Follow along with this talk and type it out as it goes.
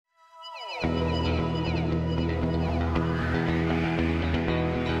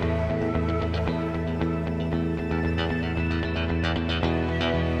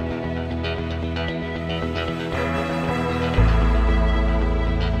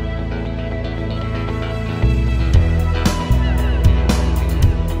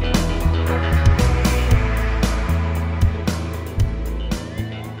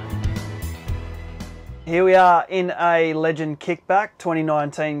Here we are in a Legend Kickback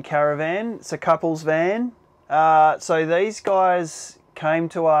 2019 Caravan. It's a couples van. So these guys came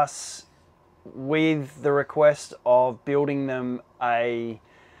to us with the request of building them a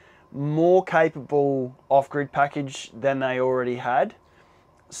more capable off-grid package than they already had.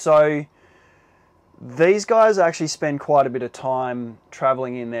 So these guys actually spend quite a bit of time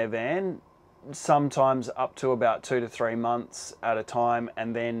traveling in their van, sometimes up to about 2 to 3 months at a time,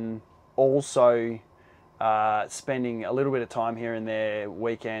 and then also spending a little bit of time here and there,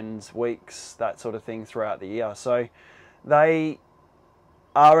 weekends, weeks, that sort of thing throughout the year. So they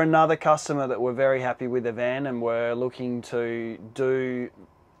are another customer that were very happy with the van and were looking to do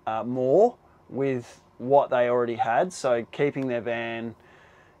more with what they already had. So keeping their van,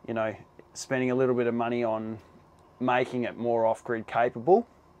 you know, spending a little bit of money on making it more off-grid capable.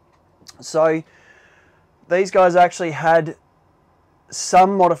 So these guys actually had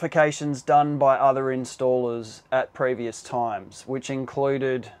some modifications done by other installers at previous times, which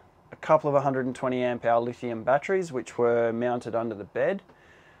included a couple of 120 amp hour lithium batteries which were mounted under the bed.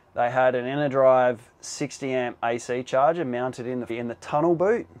 They had an Enerdrive 60 amp AC charger mounted in the tunnel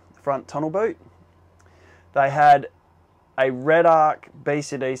boot, front tunnel boot. They had a redarc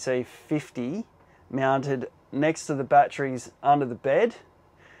BCDC 50 mounted next to the batteries under the bed,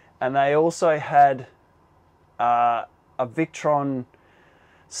 and they also had a Victron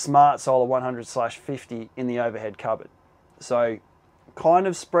Smart Solar 100/50 in the overhead cupboard. So kind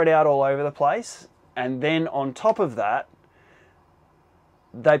of spread out all over the place. And then on top of that,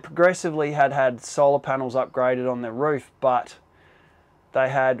 they progressively had solar panels upgraded on their roof, but they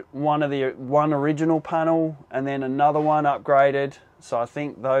had one original panel and then another one upgraded. So I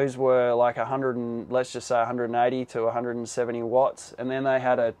think those were like 100 and let's just say 180 to 170 watts. And then they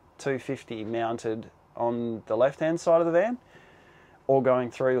had a 250 mounted on the left-hand side of the van, all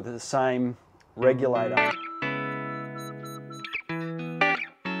going through with the same regulator.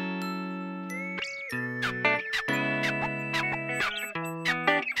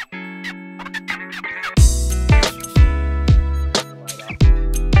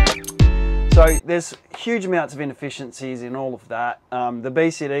 So there's huge amounts of inefficiencies in all of that. The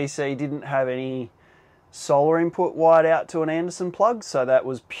BCDC didn't have any solar input wired out to an Anderson plug, so that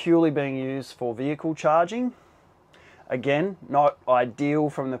was purely being used for vehicle charging. Again, not ideal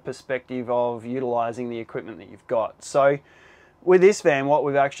from the perspective of utilizing the equipment that you've got. So with this van, what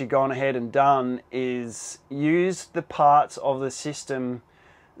we've actually gone ahead and done is used the parts of the system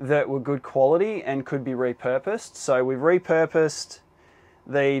that were good quality and could be repurposed. So we've repurposed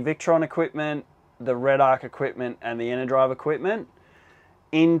the Victron equipment, the redarc equipment, and the Enerdrive equipment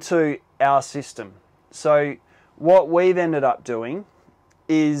into our system. So what we've ended up doing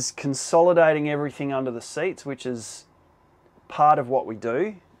is consolidating everything under the seats, which is part of what we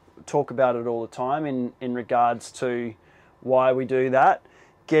do. We talk about it all the time in regards to why we do that.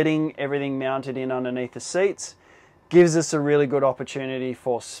 Getting everything mounted in underneath the seats gives us a really good opportunity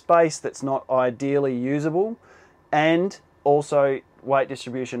for space that's not ideally usable, and also weight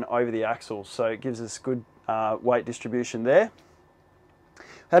distribution over the axles. So it gives us good weight distribution there.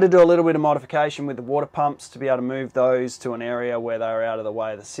 Had to do a little bit of modification with the water pumps to be able to move those to an area where they are out of the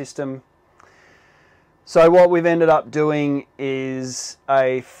way of the system. So what we've ended up doing is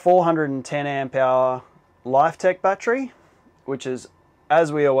a 410 amp hour Lifetek battery, which is,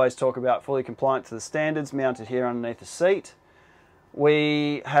 as we always talk about, fully compliant to the standards, mounted here underneath the seat.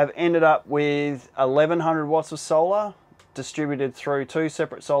 We have ended up with 1100 watts of solar distributed through 2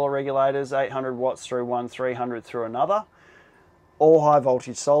 separate solar regulators, 800 watts through one, 300 through another, all high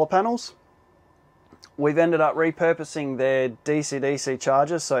voltage solar panels. We've ended up repurposing their DC-DC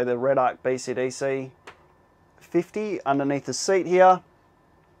charger, so the redarc BCDC 50 underneath the seat here,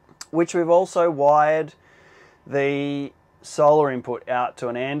 which we've also wired the solar input out to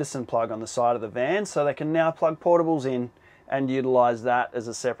an Anderson plug on the side of the van, so they can now plug portables in and utilize that as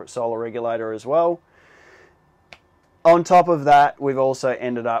a separate solar regulator as well. On top of that, we've also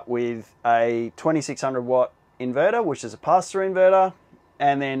ended up with a 2600 watt inverter, which is a pass-through inverter,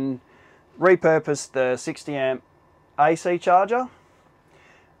 and then repurposed the 60 amp AC charger.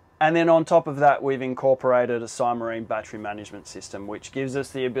 And then on top of that, we've incorporated a Simarine battery management system, which gives us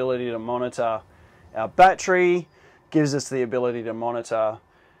the ability to monitor our battery, gives us the ability to monitor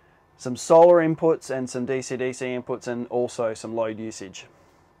some solar inputs and some DC-DC inputs, and also some load usage.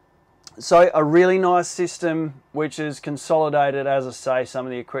 So a really nice system which is consolidated, as I say, some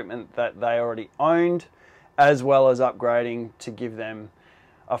of the equipment that they already owned, as well as upgrading to give them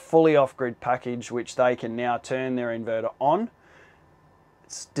a fully off-grid package which they can now turn their inverter on.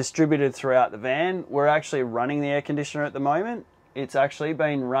 It's distributed throughout the van. We're actually running the air conditioner at the moment. It's actually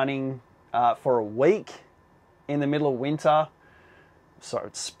been running for a week in the middle of winter, sorry,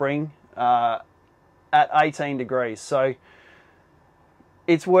 it's spring, at 18 degrees. So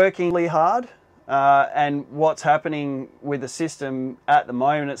it's working really hard. And what's happening with the system at the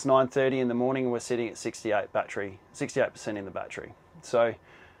moment, it's 9:30 in the morning and we're sitting at 68% in the battery. So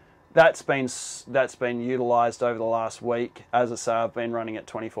that's been utilised over the last week. As I say, I've been running it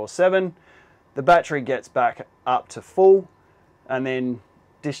 24/7. The battery gets back up to full and then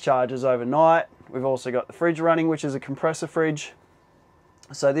discharges overnight. We've also got the fridge running, which is a compressor fridge.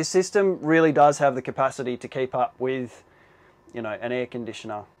 So this system really does have the capacity to keep up with, you know, an air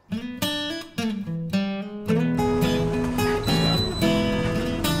conditioner.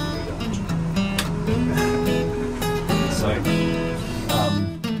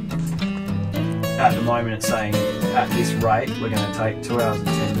 At the moment it's saying at this rate we're going to take 2 hours and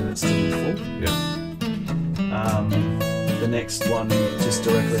 10 minutes to be full. Yeah. The next one just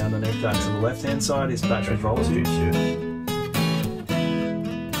directly underneath that to the left hand side is battery voltage. Yeah.